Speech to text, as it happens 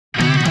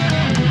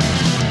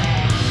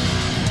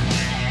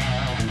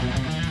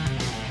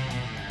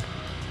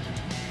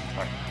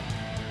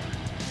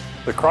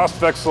The crossed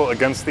Wechsel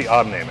against the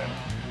Abnemen.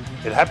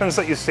 It happens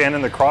that you stand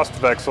in the crossed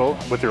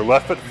Wechsel with your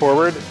left foot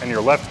forward and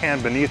your left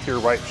hand beneath your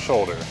right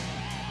shoulder.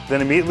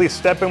 Then immediately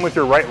step in with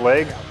your right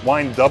leg,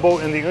 wind double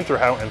in the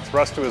Unterhaut and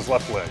thrust to his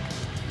left leg.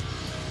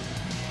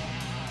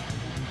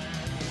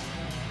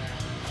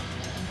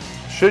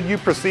 Should you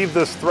perceive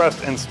this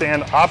thrust and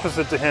stand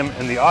opposite to him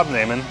in the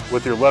Abnemen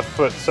with your left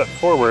foot set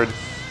forward,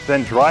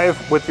 then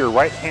drive with your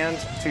right hand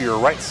to your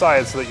right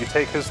side so that you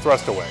take his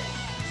thrust away.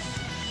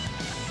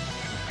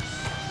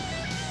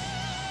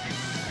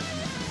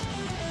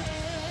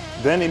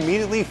 Then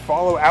immediately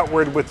follow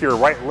outward with your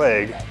right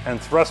leg and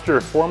thrust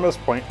your foremost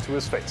point to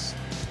his face.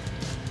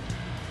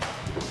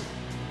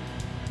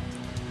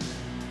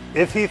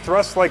 If he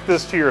thrusts like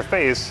this to your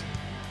face,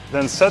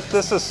 then set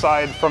this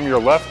aside from your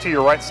left to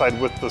your right side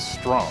with the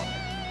strong.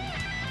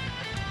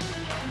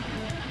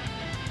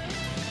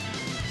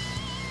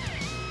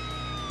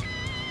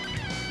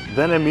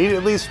 Then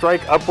immediately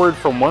strike upward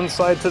from one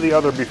side to the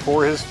other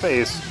before his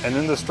face, and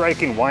in the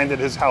striking wind at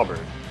his halberd.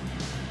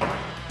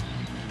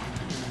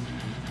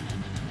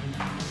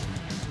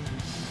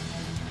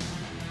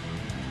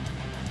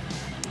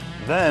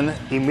 Then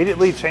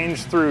immediately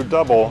change through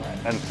double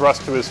and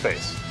thrust to his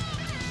face.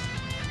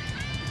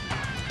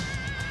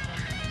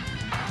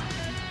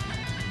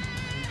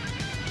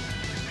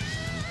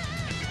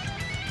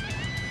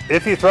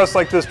 If he thrusts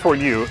like this toward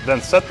you,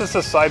 then set this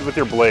aside with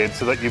your blade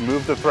so that you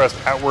move the thrust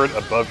outward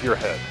above your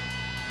head.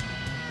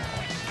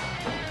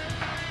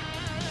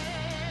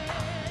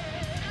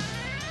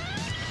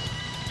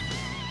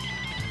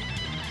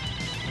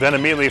 Then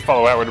immediately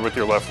follow outward with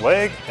your left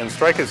leg and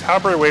strike his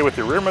halberd away with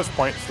your rearmost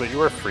point so that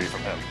you are free from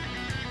him.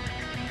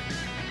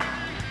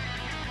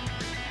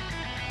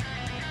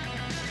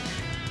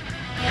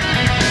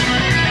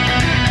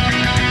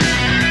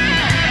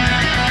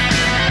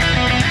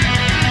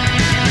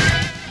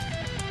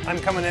 I'm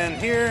coming in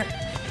here,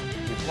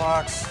 he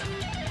blocks,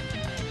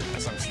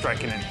 as I'm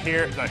striking in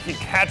here. Now he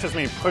catches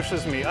me,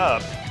 pushes me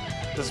up.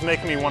 This is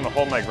making me want to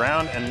hold my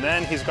ground, and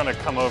then he's going to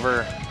come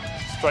over,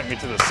 strike me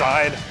to the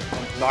side,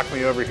 knock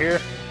me over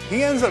here.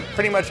 He ends up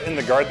pretty much in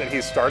the guard that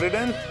he started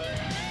in,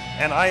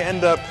 and I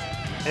end up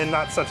in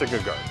not such a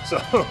good guard. So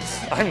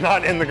I'm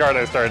not in the guard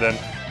I started in.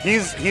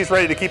 He's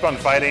ready to keep on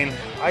fighting.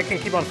 I can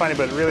keep on fighting,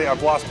 but really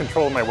I've lost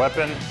control of my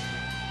weapon.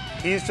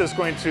 He's just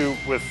going to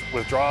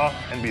withdraw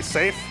and be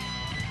safe.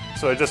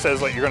 So it just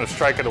says like you're going to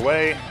strike it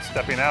away,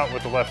 stepping out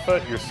with the left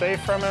foot. You're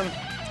safe from him.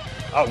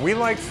 We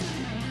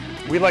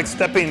like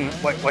stepping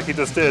like he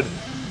just did,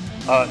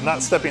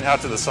 not stepping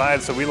out to the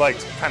side. So we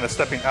liked kind of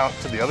stepping out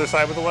to the other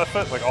side with the left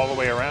foot, like all the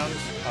way around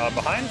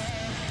behind.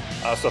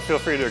 So feel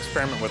free to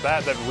experiment with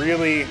that. That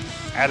really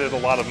added a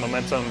lot of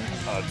momentum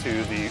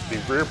to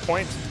the rear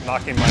point,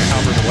 knocking my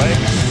halberd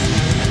away.